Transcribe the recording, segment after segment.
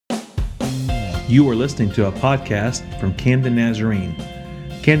You are listening to a podcast from Camden Nazarene.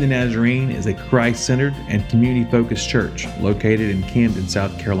 Camden Nazarene is a Christ-centered and community-focused church located in Camden,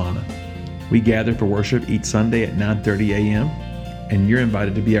 South Carolina. We gather for worship each Sunday at 9:30 a.m., and you're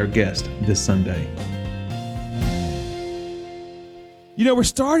invited to be our guest this Sunday. You know, we're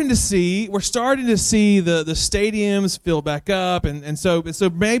starting to see the stadiums fill back up, and so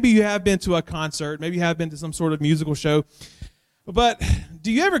maybe you have been to a concert, maybe you have been to some sort of musical show. But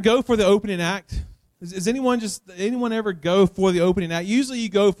do you ever go for the opening act? Does anyone ever go for the opening act? Usually you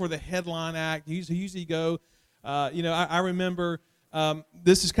go for the headline act. Usually you go. I remember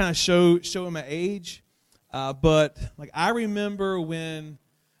this is kind of showing my age, but like I remember when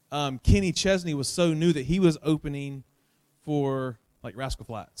Kenny Chesney was so new that he was opening for like Rascal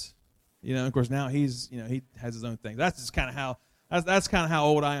Flatts. You know, of course now he has his own thing. That's just kind of how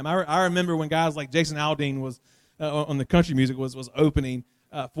old I am. I remember when guys like Jason Aldean was on the country music was opening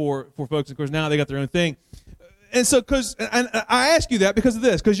for folks. Of course now they got their own thing. And so and I ask you that because of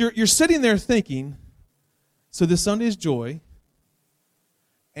this, because you're sitting there thinking, so this Sunday is joy,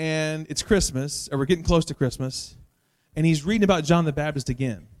 and it's Christmas, or we're getting close to Christmas, and he's reading about John the Baptist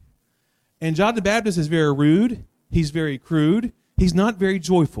again. And John the Baptist is very rude, he's very crude, he's not very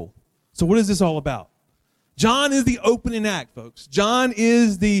joyful. So what is this all about? John is the opening act, folks. John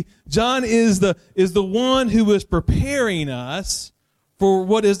is the one who is preparing us for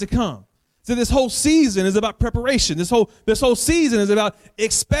what is to come. So this whole season is about preparation. This whole season is about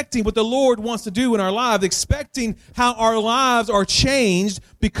expecting what the Lord wants to do in our lives, expecting how our lives are changed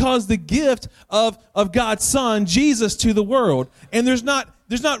because the gift of God's Son, Jesus, to the world. And there's not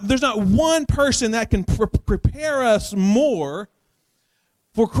one person that can prepare us more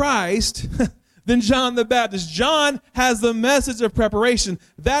for Christ than John the Baptist. John has the message of preparation.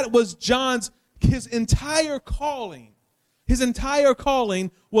 That was his entire calling. His entire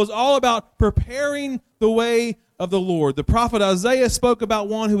calling was all about preparing the way of the Lord. The prophet Isaiah spoke about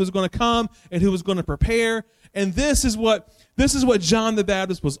one who was going to come and who was going to prepare. And this is what John the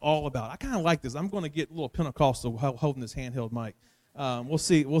Baptist was all about. I kind of like this. I'm going to get a little Pentecostal holding this handheld mic. We'll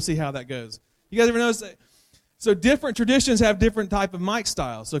see how that goes. You guys ever notice that? So different traditions have different type of mic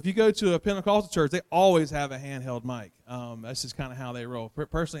styles. So if you go to a Pentecostal church, they always have a handheld mic. That's just kind of how they roll.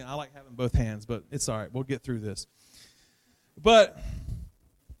 Personally, I like having both hands, but it's all right. We'll get through this. But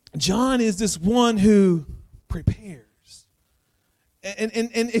John is this one who prepares. And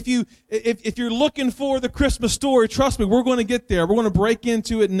if you're looking for the Christmas story, trust me, we're going to get there. We're going to break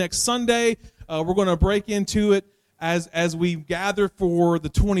into it next Sunday. We're going to break into it as we gather for the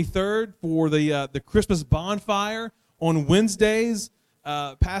 23rd for the Christmas bonfire on Wednesdays.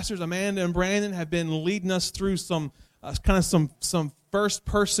 Pastors Amanda and Brandon have been leading us through some first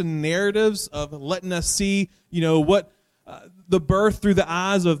person narratives of letting us see, what the birth through the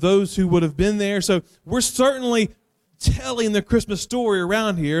eyes of those who would have been there. So we're certainly telling the Christmas story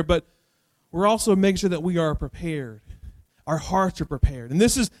around here, but we're also making sure that we are prepared. Our hearts are prepared. And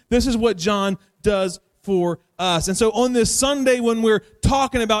this is what John does for us. And so on this Sunday when we're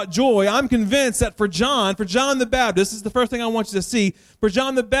talking about joy, I'm convinced that for John the Baptist, this is the first thing I want you to see, for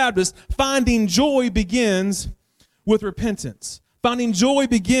John the Baptist, finding joy begins with repentance. Finding joy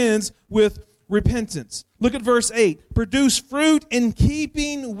begins with repentance. Look at verse 8. Produce fruit in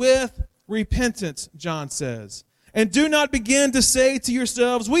keeping with repentance, John says. And do not begin to say to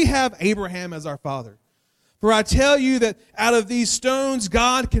yourselves, we have Abraham as our father. For I tell you that out of these stones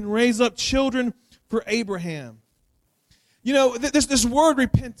God can raise up children for Abraham. This word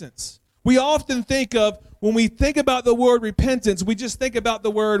repentance, we often think of, when we think about the word repentance, we just think about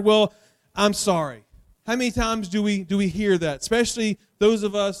the word, well, I'm sorry. How many times do we hear that? Especially those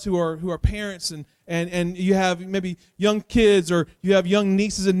of us who are parents and you have maybe young kids or you have young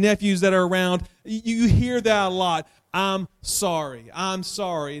nieces and nephews that are around. You hear that a lot. I'm sorry.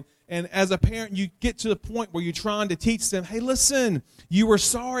 And as a parent, you get to the point where you're trying to teach them, hey, listen, you were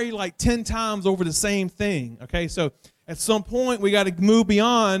sorry like 10 times over the same thing. Okay, so at some point, we got to move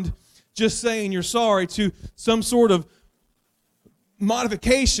beyond just saying you're sorry to some sort of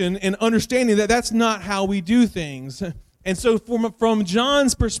modification and understanding that that's not how we do things. And so from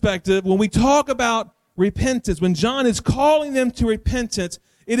John's perspective, when we talk about repentance, when John is calling them to repentance,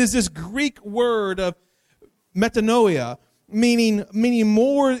 it is this Greek word of metanoia, meaning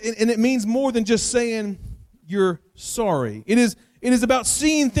more, and it means more than just saying you're sorry. It is about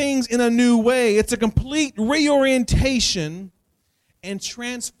seeing things in a new way. It's a complete reorientation and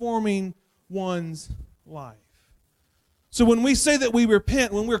transforming one's life. So when we say that we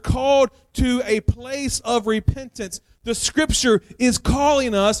repent, when we're called to a place of repentance, The Scripture is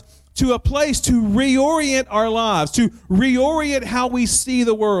calling us to a place to reorient our lives, to reorient how we see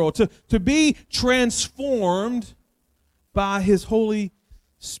the world, to be transformed by His Holy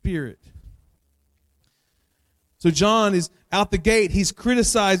Spirit. So John is out the gate. He's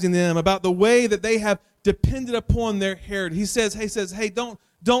criticizing them about the way that they have depended upon their heritage. He says, hey,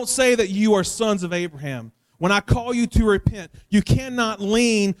 don't say that you are sons of Abraham. When I call you to repent, you cannot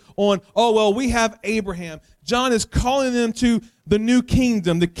lean on, we have Abraham. John is calling them to the new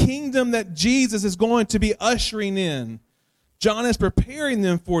kingdom, the kingdom that Jesus is going to be ushering in. John is preparing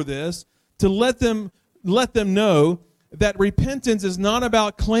them for this to let them know that repentance is not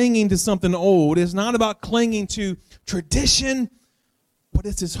about clinging to something old. It's not about clinging to tradition, but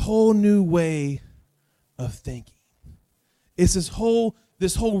it's this whole new way of thinking. It's this whole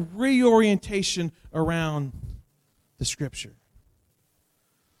reorientation around the Scripture.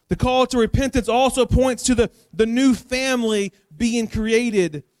 The call to repentance also points to the new family being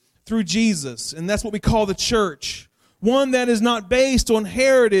created through Jesus, and that's what we call the church. One that is not based on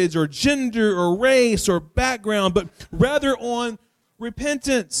heritage or gender or race or background, but rather on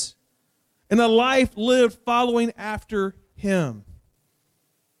repentance and a life lived following after Him.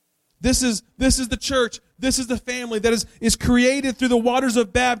 This is the church. This is the family that is created through the waters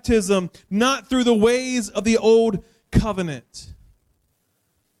of baptism, not through the ways of the old covenant.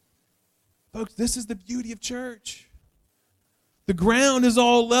 Folks, this is the beauty of church. The ground is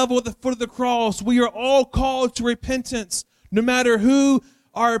all level at the foot of the cross. We are all called to repentance, no matter who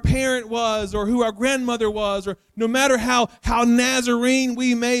our parent was or who our grandmother was, or no matter how Nazarene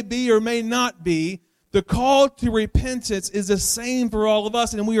we may be or may not be. The call to repentance is the same for all of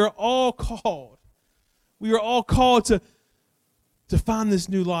us, and we are all called. We are all called to find this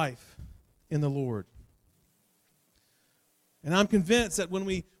new life in the Lord. And I'm convinced that when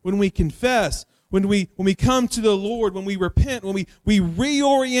we confess, when we come to the Lord, when we repent, when we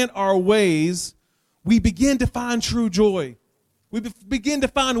reorient our ways, we begin to find true joy. We begin to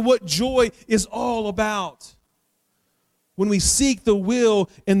find what joy is all about when we seek the will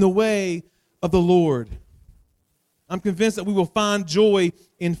and the way of the Lord. I'm convinced that we will find joy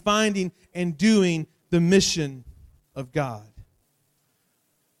in finding and doing the mission of God.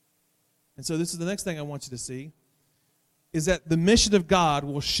 And so this is the next thing I want you to see, is that the mission of God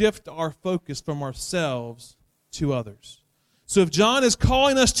will shift our focus from ourselves to others. So if John is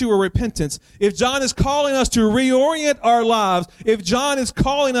calling us to a repentance, if John is calling us to reorient our lives, if John is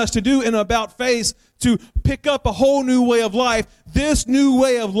calling us to do an about face, to pick up a whole new way of life, this new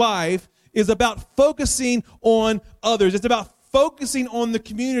way of life is about focusing on others. It's about focusing on the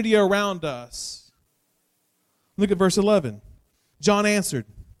community around us. Look at verse 11. John answered,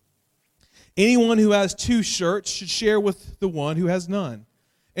 "Anyone who has 2 shirts should share with the one who has none,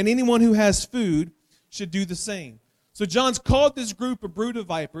 and anyone who has food should do the same." So John's called this group a brood of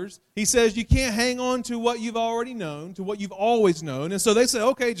vipers. He says you can't hang on to what you've already known, to what you've always known. And so they say,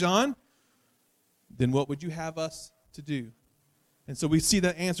 okay, John, then what would you have us to do? And so we see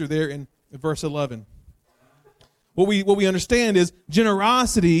that answer there in verse 11. What we understand is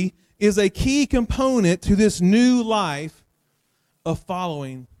generosity is a key component to this new life of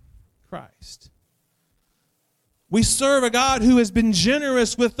following Christ. We serve a God who has been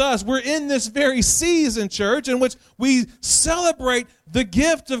generous with us. We're in this very season, church, in which we celebrate the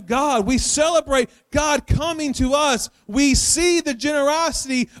gift of God. We celebrate God coming to us. We see the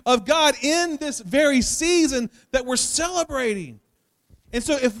generosity of God in this very season that we're celebrating. And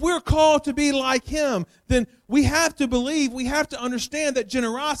so if we're called to be like Him, then we have to believe, we have to understand that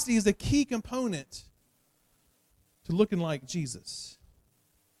generosity is a key component to looking like Jesus.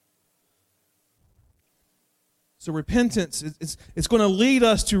 So repentance, it's going to lead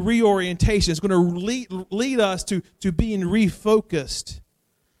us to reorientation. It's going to lead us to being refocused.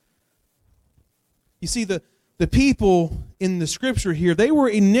 You see, the people in the Scripture here, they were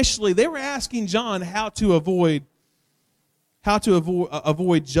asking John how to avoid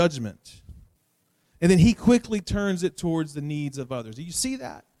judgment. And then he quickly turns it towards the needs of others. Do you see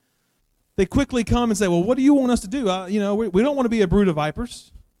that? They quickly come and say, well, what do you want us to do? We don't want to be a brood of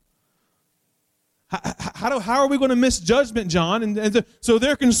vipers. How are we going to miss judgment, John? So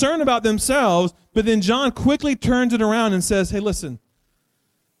they're concerned about themselves, but then John quickly turns it around and says, hey, listen,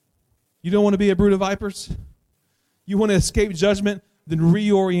 you don't want to be a brood of vipers? You want to escape judgment? Then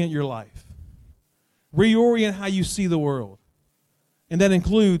reorient your life. Reorient how you see the world. And that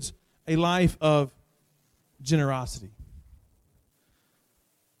includes a life of generosity.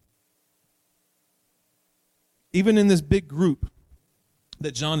 Even in this big group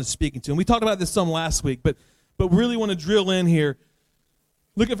that John is speaking to. And we talked about this some last week, but really want to drill in here.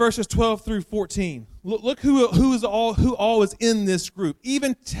 Look at verses 12 through 14. Look who all is in this group.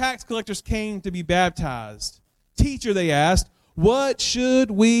 Even tax collectors came to be baptized. Teacher, they asked, what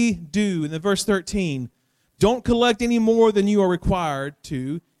should we do? And then verse 13, don't collect any more than you are required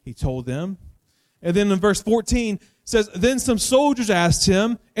to, he told them. And then in verse 14 says, then some soldiers asked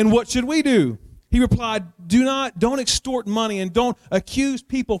him, and what should we do? He replied, don't extort money and don't accuse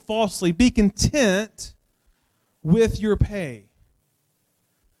people falsely. Be content with your pay.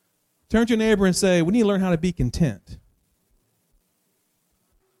 Turn to your neighbor and say, we need to learn how to be content.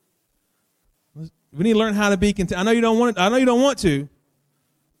 We need to learn how to be content. I know you don't want to.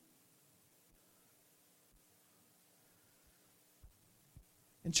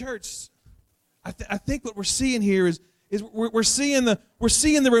 In church, I think what we're seeing here is we're seeing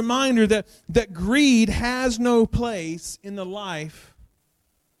the reminder that greed has no place in the life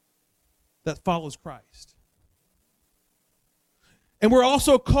that follows Christ. And we're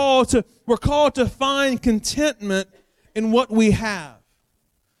also called to find contentment in what we have.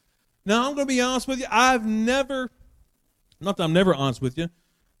 Now, I'm going to be honest with you. not that I'm never honest with you,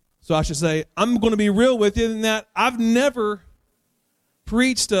 so I should say I'm going to be real with you in that I've never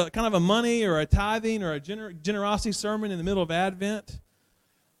preached a kind of a money or a tithing or a generosity sermon in the middle of Advent,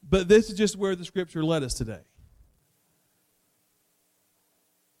 but this is just where the Scripture led us today.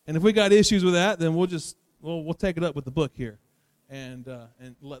 And if we got issues with that, then we'll take it up with the book here. And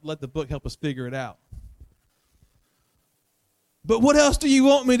let the book help us figure it out. But what else do you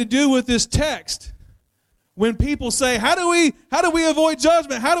want me to do with this text? When people say, how do we avoid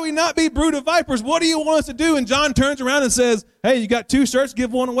judgment? How do we not be brood of vipers? What do you want us to do? And John turns around and says, hey, you got 2 shirts,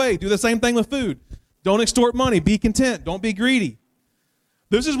 give one away. Do the same thing with food. Don't extort money. Be content. Don't be greedy.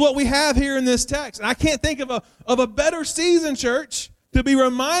 This is what we have here in this text. And I can't think of a better season, church, to be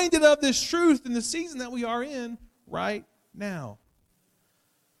reminded of this truth in the season that we are in right now.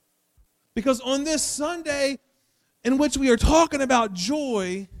 Because on this Sunday in which we are talking about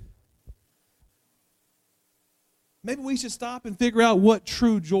joy, maybe we should stop and figure out what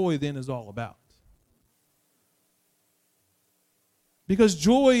true joy then is all about. Because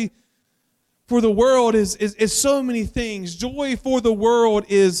joy for the world is so many things. Joy for the world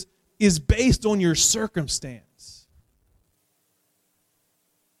is based on your circumstance.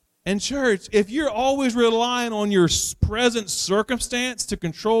 And church, if you're always relying on your present circumstance to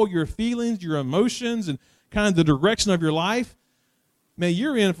control your feelings, your emotions, and kind of the direction of your life, man,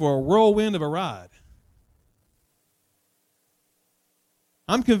 you're in for a whirlwind of a ride.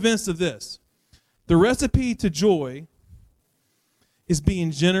 I'm convinced of this. The recipe to joy is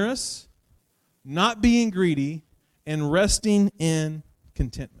being generous, not being greedy, and resting in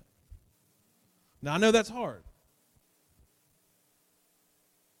contentment. Now, I know that's hard.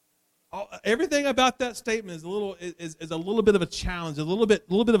 Everything about that statement is a little bit of a challenge, a little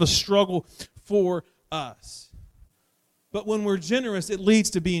bit of a struggle for us. But when we're generous, it leads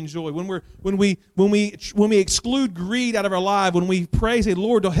to being joy. When we exclude greed out of our life, when we pray, say,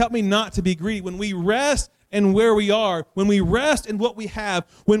 Lord, don't help me not to be greedy. When we rest in where we are, when we rest in what we have,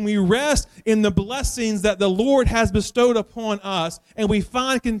 when we rest in the blessings that the Lord has bestowed upon us, and we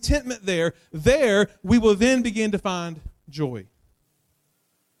find contentment there we will then begin to find joy.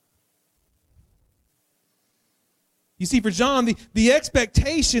 You see, for John, the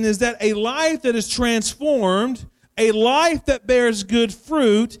expectation is that a life that is transformed, a life that bears good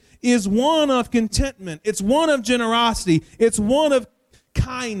fruit, is one of contentment. It's one of generosity. It's one of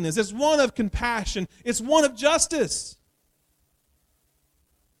kindness. It's one of compassion. It's one of justice.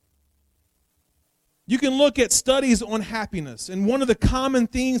 You can look at studies on happiness, and one of the common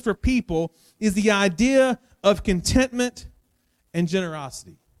themes for people is the idea of contentment and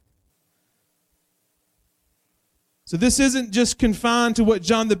generosity. So this isn't just confined to what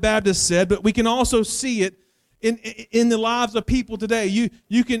John the Baptist said, but we can also see it in the lives of people today.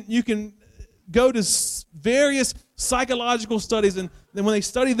 You can go to various psychological studies, and then when they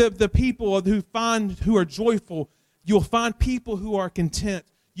study the people who are joyful, you'll find people who are content.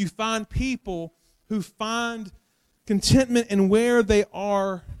 You find people who find contentment in where they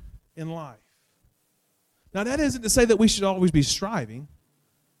are in life. Now, that isn't to say that we should always be striving.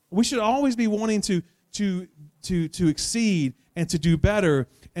 We should always be wanting to exceed and to do better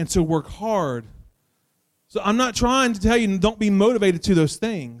and to work hard. So I'm not trying to tell you don't be motivated to those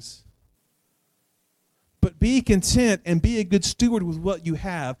things. But be content and be a good steward with what you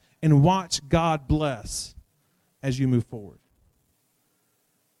have and watch God bless as you move forward.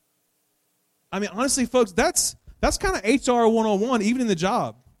 I mean, honestly, folks, that's kind of HR 101, even in the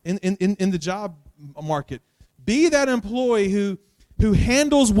job, in the job market. Be that employee who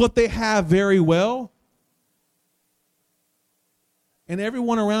handles what they have very well and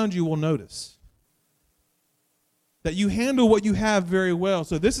everyone around you will notice that you handle what you have very well.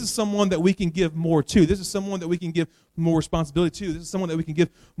 So this is someone that we can give more to. This is someone that we can give more responsibility to. This is someone that we can give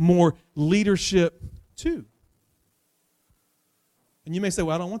more leadership to. And you may say,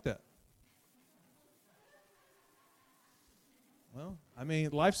 well, I don't want that. Well, I mean,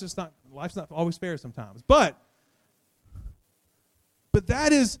 life's not always fair sometimes. But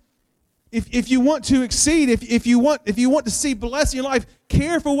that is, if you want to exceed, if you want to see blessing in your life,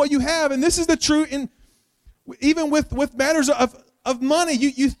 care for what you have. And this is the truth even with matters of money.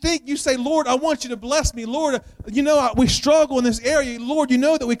 You say, Lord, I want you to bless me. Lord, we struggle in this area. Lord, you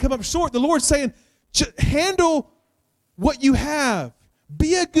know that we come up short. The Lord's saying, handle what you have.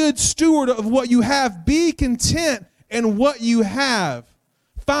 Be a good steward of what you have. Be content in what you have.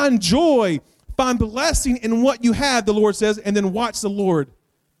 Find joy, find blessing in what you have, the Lord says, and then watch the Lord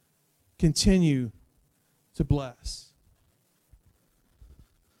continue to bless.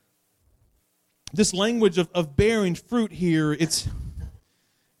 This language of bearing fruit here, it's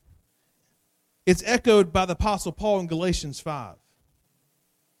echoed by the Apostle Paul in Galatians 5.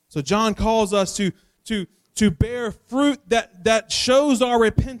 So John calls us to bear fruit that shows our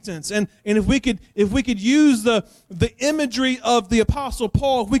repentance. And if we could use the imagery of the Apostle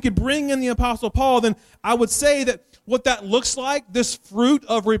Paul, if we could bring in the Apostle Paul, then I would say that what that looks like, this fruit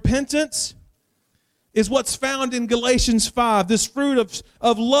of repentance, is what's found in Galatians 5. This fruit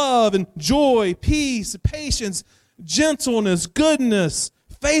of love and joy, peace, patience, gentleness, goodness,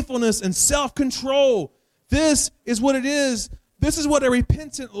 faithfulness, and self-control. This is what it is. This is what a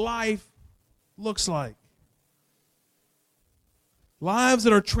repentant life looks like. Lives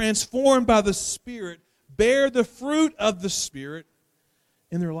that are transformed by the Spirit bear the fruit of the Spirit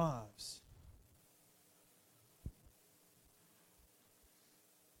in their lives.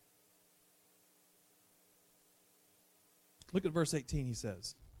 Look at verse 18, he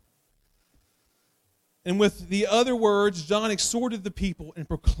says. And with the other words, John exhorted the people and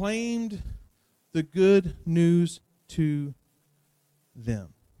proclaimed the good news to them.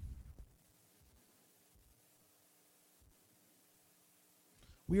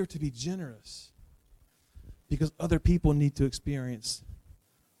 We are to be generous because other people need to experience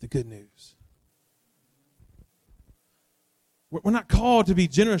the good news. We're not called to be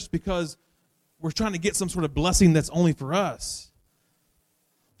generous because we're trying to get some sort of blessing that's only for us.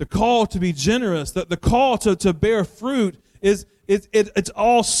 The call to be generous, the call to bear fruit, it's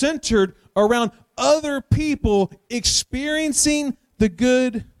all centered around other people experiencing the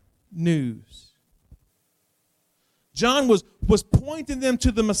good news. John was pointing them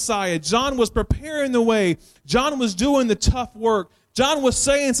to the Messiah. John was preparing the way. John was doing the tough work. John was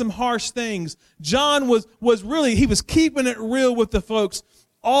saying some harsh things. John was keeping it real with the folks,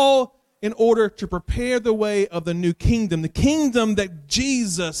 all in order to prepare the way of the new kingdom, the kingdom that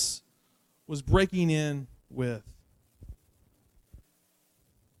Jesus was breaking in with.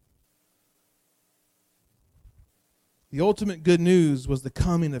 The ultimate good news was the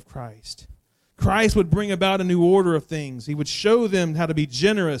coming of Christ. Christ would bring about a new order of things. He would show them how to be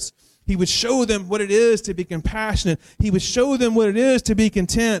generous. He would show them what it is to be compassionate. He would show them what it is to be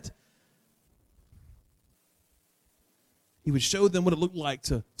content. He would show them what it looked like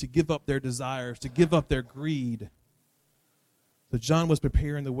to give up their desires, to give up their greed. So John was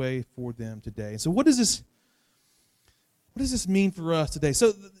preparing the way for them today. So what does this mean for us today? So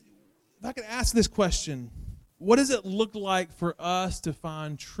if I could ask this question, what does it look like for us to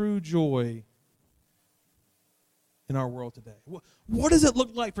find true joy in our world today? What does it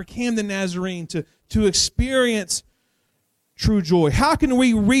look like for Camden Nazarene to experience true joy? How can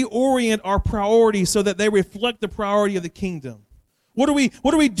we reorient our priorities so that they reflect the priority of the kingdom? What are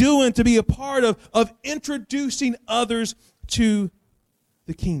we doing to be a part of introducing others to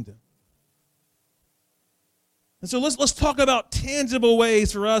the kingdom? And so let's talk about tangible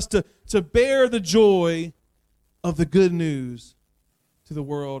ways for us to bear the joy of the good news to the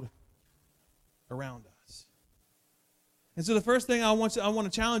world around us. And so the first thing I want to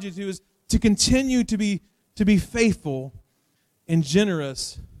challenge you to is to continue to be faithful and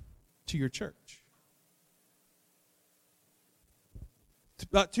generous to your church.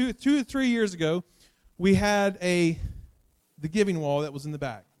 About 2 to 3 years ago, we had the giving wall that was in the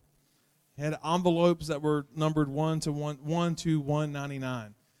back. It had envelopes that were numbered 1 to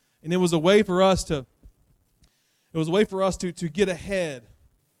 199, and it was a way for us to get ahead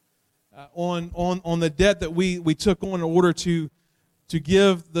on the debt that we took on in order to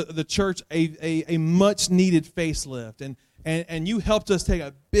give the church a much needed facelift, and you helped us take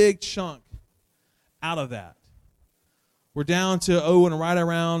a big chunk out of that. We're down to and right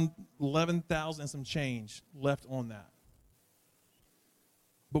around 11,000 and some change left on that.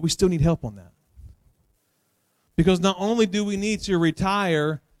 But we still need help on that. Because not only do we need to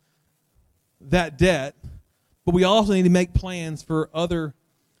retire that debt, but we also need to make plans for other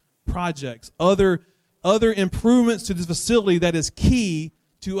projects, other improvements to this facility that is key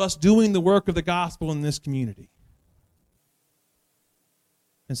to us doing the work of the gospel in this community.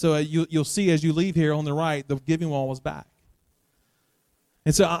 And so you'll see as you leave here on the right, the giving wall is back.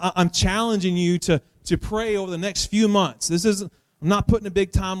 And so I'm challenging you to pray over the next few months. I'm not putting a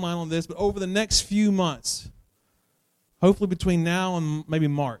big timeline on this, but over the next few months, hopefully between now and maybe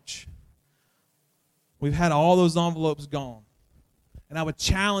March, we've had all those envelopes gone. And I would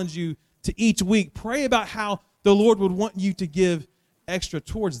challenge you to each week pray about how the Lord would want you to give extra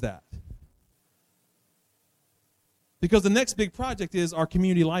towards that. Because the next big project is our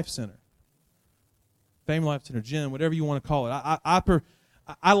Community Life Center. Family Life Center, gym, whatever you want to call it.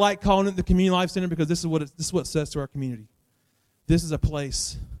 I like calling it the Community Life Center because this is what it says to our community. This is a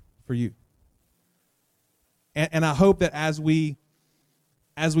place for you. And I hope that as we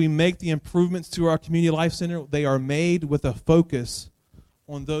make the improvements to our Community Life Center, they are made with a focus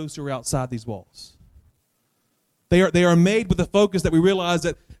on those who are outside these walls. They are made with a focus that we realize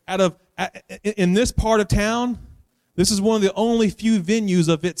that in this part of town, this is one of the only few venues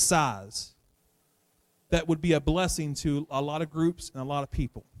of its size that would be a blessing to a lot of groups and a lot of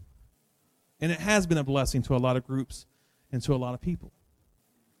people. And it has been a blessing to a lot of groups and to a lot of people.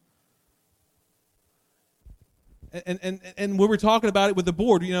 And when we're talking about it with the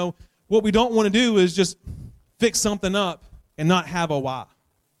board, what we don't want to do is just fix something up and not have a why.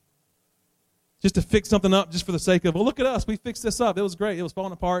 Just to fix something up just for the sake of, well, look at us, we fixed this up. It was great. It was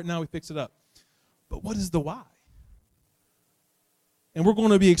falling apart, now we fixed it up. But what is the why? And we're going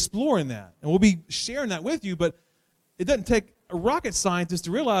to be exploring that. And we'll be sharing that with you, but it doesn't take a rocket scientist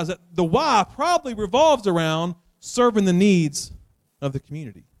to realize that the why probably revolves around serving the needs of the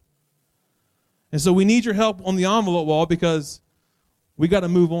community. And so we need your help on the envelope wall because we got to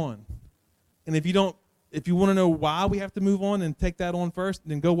move on. And if you want to know why we have to move on and take that on first,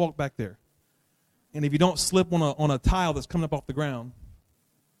 then go walk back there. And if you don't slip on a tile that's coming up off the ground,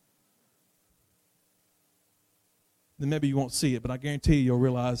 then maybe you won't see it, but I guarantee you'll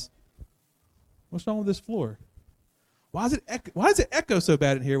realize, what's wrong with this floor? Why does it echo so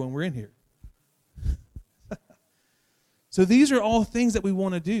bad in here when we're in here? So these are all things that we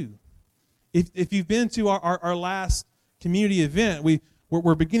want to do. If you've been to our last community event,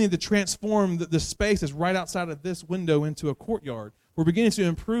 we're beginning to transform the space that's right outside of this window into a courtyard. We're beginning to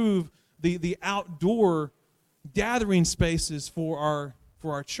improve the outdoor gathering spaces for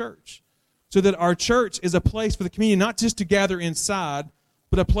our church, so that our church is a place for the community, not just to gather inside,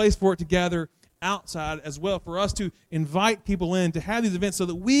 but a place for it to gather outside as well, for us to invite people in to have these events so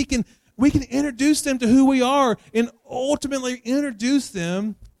that we can introduce them to who we are and ultimately introduce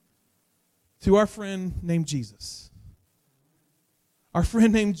them to our friend named Jesus. Our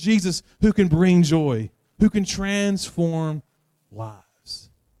friend named Jesus who can bring joy, who can transform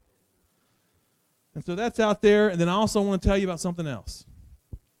lives. And so that's out there. And then I also want to tell you about something else.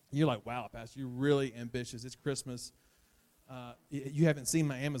 You're like, wow, Pastor, you're really ambitious. It's Christmas. You haven't seen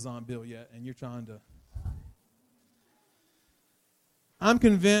my Amazon bill yet, and you're trying to. I'm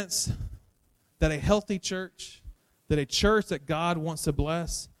convinced that a healthy church, that a church that God wants to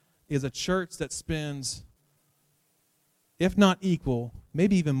bless, is a church that spends, if not equal,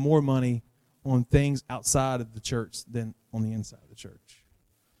 maybe even more money on things outside of the church than on the inside of the church.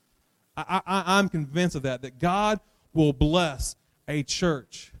 I'm convinced of that God will bless a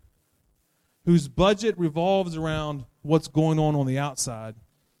church whose budget revolves around what's going on the outside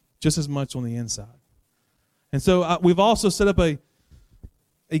just as much on the inside. And so we've also set up a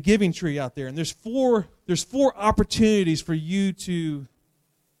giving tree out there, and there's four opportunities for you to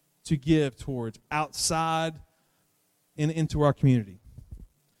give towards outside and into our community.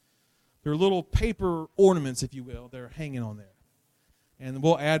 There are little paper ornaments, if you will, that are hanging on there. And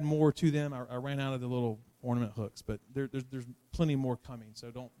we'll add more to them. I ran out of the little ornament hooks, but there's plenty more coming,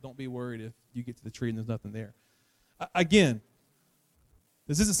 so don't be worried if you get to the tree and there's nothing there. Again,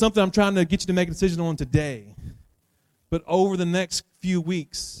 this isn't something I'm trying to get you to make a decision on today, but over the next few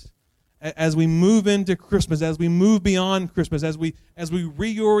weeks, as we move into Christmas, as we move beyond Christmas, as we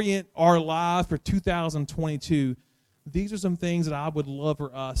reorient our lives for 2022, these are some things that I would love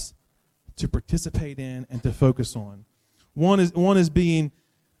for us to participate in and to focus on. One is being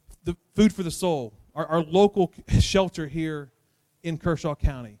the Food for the Soul, our local shelter here in Kershaw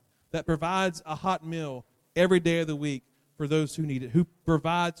County that provides a hot meal every day of the week for those who need it, who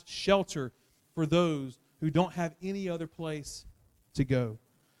provides shelter for those who don't have any other place to go.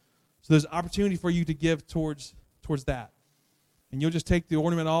 So there's opportunity for you to give towards that. And you'll just take the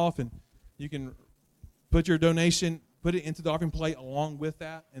ornament off, and you can put your donation, put it into the offering plate along with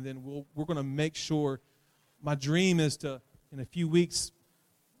that, and then we're going to make sure. My dream is to, in a few weeks,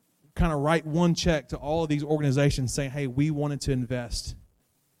 kind of write one check to all of these organizations saying, hey, we wanted to invest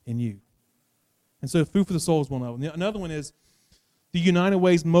in you. And so Food for the Soul is one of them. Another one is the United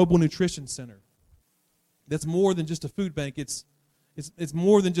Way's Mobile Nutrition Center. That's more than just a food bank. It's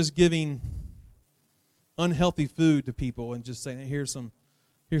more than just giving unhealthy food to people and just saying, hey, here's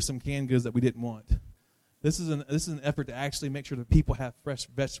some canned goods that we didn't want. This is an effort to actually make sure that people have fresh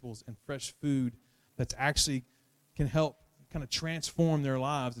vegetables and fresh food that actually can help kind of transform their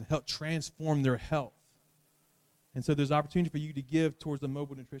lives and help transform their health. And so there's opportunity for you to give towards the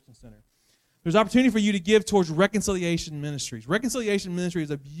Mobile Nutrition Center. There's opportunity for you to give towards Reconciliation Ministries. Reconciliation Ministry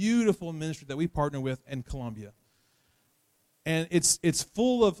is a beautiful ministry that we partner with in Columbia. And it's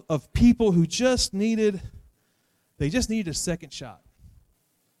full of people who just needed a second shot.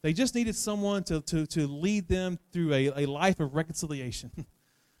 They just needed someone to lead them through a life of reconciliation.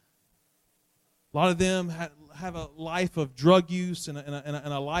 A lot of them have a life of drug use and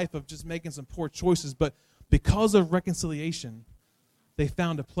a life of just making some poor choices. But because of reconciliation, they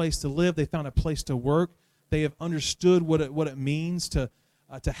found a place to live. They found a place to work. They have understood what it means to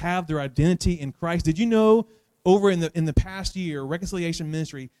have their identity in Christ. Did you know over in the past year, Reconciliation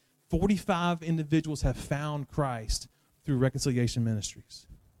Ministry, 45 individuals have found Christ through Reconciliation Ministries?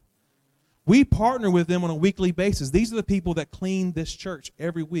 We partner with them on a weekly basis. These are the people that clean this church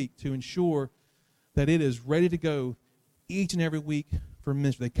every week to ensure that it is ready to go each and every week for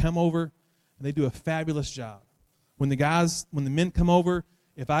ministry. They come over and they do a fabulous job. When the men come over,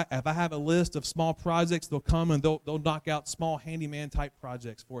 if I have a list of small projects, they'll come and they'll knock out small handyman type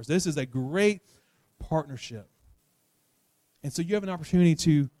projects for us. This is a great partnership. And so you have an opportunity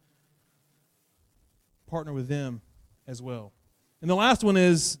to partner with them as well. And the last one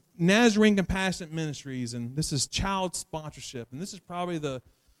is Nazarene Compassionate Ministries, and this is child sponsorship. And this is probably the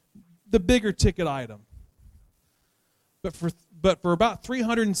bigger ticket item. But for about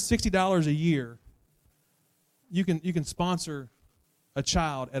 $360 a year, you can sponsor a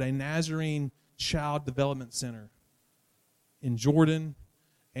child at a Nazarene Child Development Center in Jordan,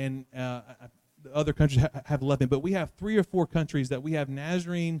 and the other countries have left me. But we have 3 or 4 countries that we have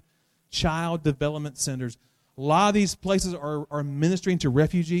Nazarene Child Development Centers. A lot of these places are ministering to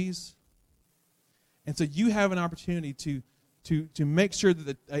refugees. And so you have an opportunity to make sure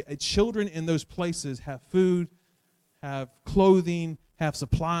that children in those places have food, have clothing, have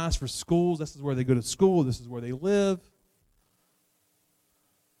supplies for schools. This is where they go to school. This is where they live.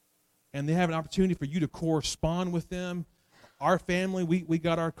 And they have an opportunity for you to correspond with them. Our family, we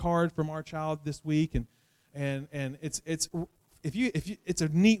got our card from our child this week, and it's a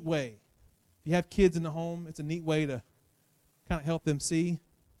neat way. If you have kids in the home, it's a neat way to kind of help them see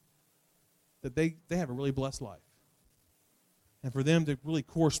that they have a really blessed life. And for them to really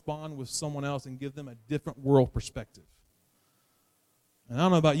correspond with someone else and give them a different world perspective. And I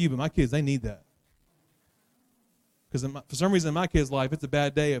don't know about you, but my kids, they need that. Because for some reason in my kids' life, it's a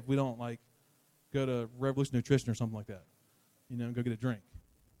bad day if we don't go to Revolution Nutrition or something like that. And go get a drink.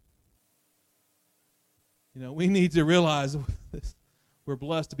 We need to realize we're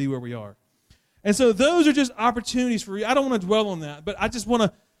blessed to be where we are. And so those are just opportunities for you. I don't want to dwell on that, but I just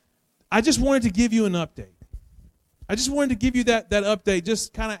wanted to give you an update. I just wanted to give you that update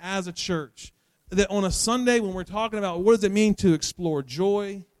just kind of as a church. That on a Sunday when we're talking about what does it mean to explore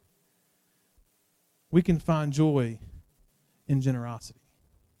joy, we can find joy in generosity.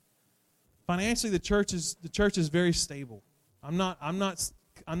 Financially, the church is very stable. I'm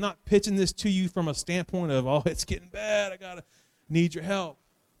not pitching this to you from a standpoint of, oh, it's getting bad, I need your help.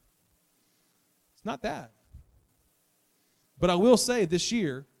 It's not that. But I will say this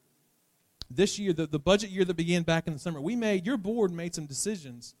year, the budget year that began back in the summer, your board made some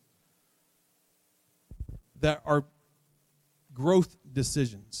decisions that are growth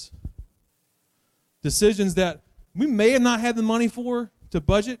decisions. Decisions that we may have not had the money to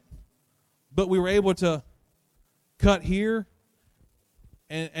budget, but we were able to cut here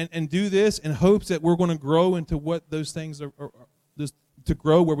and do this in hopes that we're going to grow into what those things are to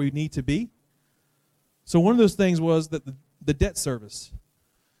grow where we need to be. So one of those things was that the debt service.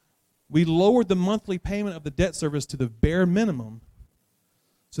 We lowered the monthly payment of the debt service to the bare minimum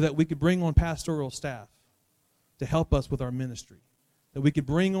so that we could bring on pastoral staff to help us with our ministry, that we could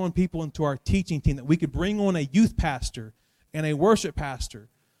bring on people into our teaching team, that we could bring on a youth pastor and a worship pastor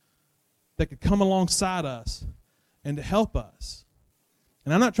that could come alongside us and to help us.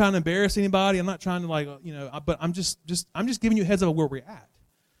 And I'm not trying to embarrass anybody. I'm not trying to but I'm just giving you a heads up of where we're at.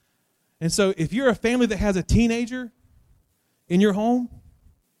 And so if you're a family that has a teenager, in your home,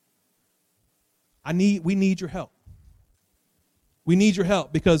 we need your help. We need your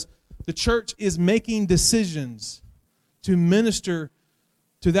help because the church is making decisions to minister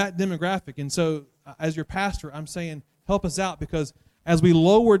to that demographic. And so as your pastor, I'm saying help us out, because as we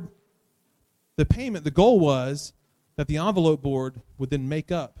lowered the payment, the goal was that the envelope board would then make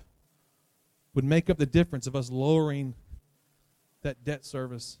up the difference of us lowering that debt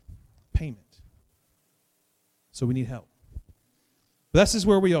service payment. So we need help. But this is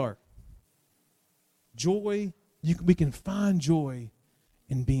where we are. Joy, we can find joy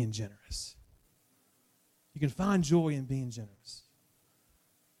in being generous. You can find joy in being generous.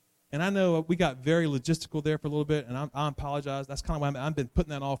 And I know we got very logistical there for a little bit, and I apologize. That's kind of why I've been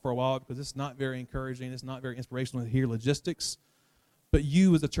putting that off for a while, because it's not very encouraging. It's not very inspirational to hear logistics. But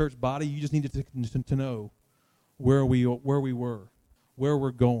you as a church body, you just needed to know where we were, where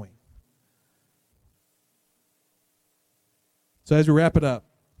we're going. So as we wrap it up,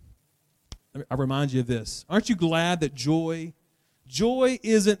 I remind you of this. Aren't you glad that joy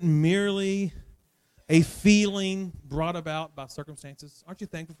isn't merely a feeling brought about by circumstances? Aren't you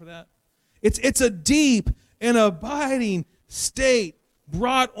thankful for that? It's a deep and abiding state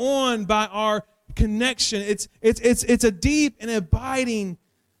brought on by our connection. It's a deep and abiding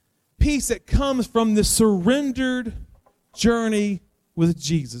peace that comes from the surrendered journey with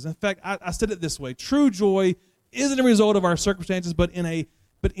Jesus. In fact, I said it this way: true joy isn't a result of our circumstances, but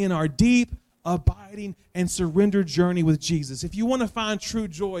in our deep, abiding, and surrendered journey with Jesus. If you want to find true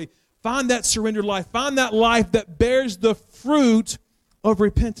joy, find that surrendered life. Find that life that bears the fruit of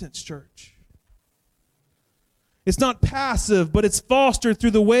repentance, church. It's not passive, but it's fostered through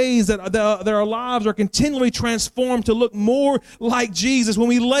the ways that our lives are continually transformed to look more like Jesus. When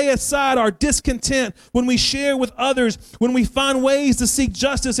we lay aside our discontent, when we share with others, when we find ways to seek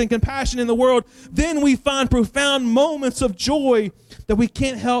justice and compassion in the world, then we find profound moments of joy that we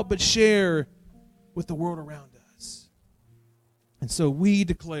can't help but share with the world around us. And so we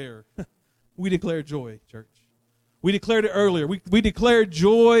declare joy, church. We declared it earlier. We declared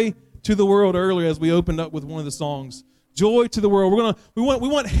joy to the world earlier as we opened up with one of the songs. Joy to the world. We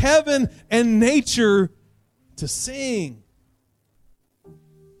want heaven and nature to sing.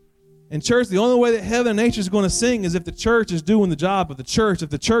 And church, the only way that heaven and nature is going to sing is if the church is doing the job of the church,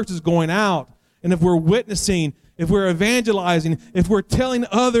 if the church is going out, and if we're witnessing, if we're evangelizing, if we're telling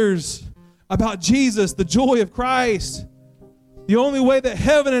others about Jesus, the joy of Christ. The only way that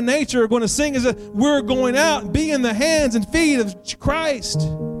heaven and nature are going to sing is that we're going out and being the hands and feet of Christ.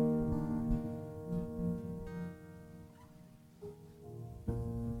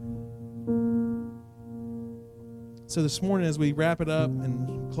 So this morning, as we wrap it up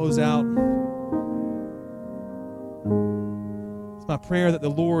and close out, it's my prayer that the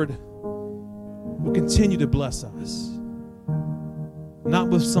Lord will continue to bless us. Not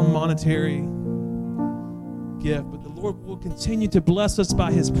with some monetary gift, but the Lord will continue to bless us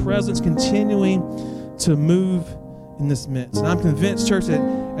by His presence, continuing to move in this midst. And I'm convinced, church, that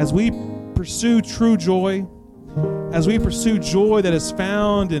as we pursue true joy, as we pursue joy that is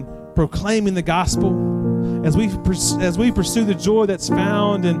found in proclaiming the gospel, as we pursue the joy that's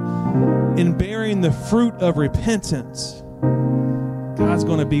found in bearing the fruit of repentance, God's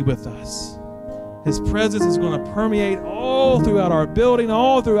going to be with us. His presence is going to permeate all throughout our building,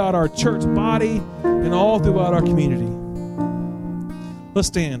 all throughout our church body, and all throughout our community. Let's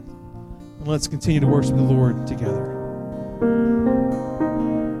stand and let's continue to worship the Lord together.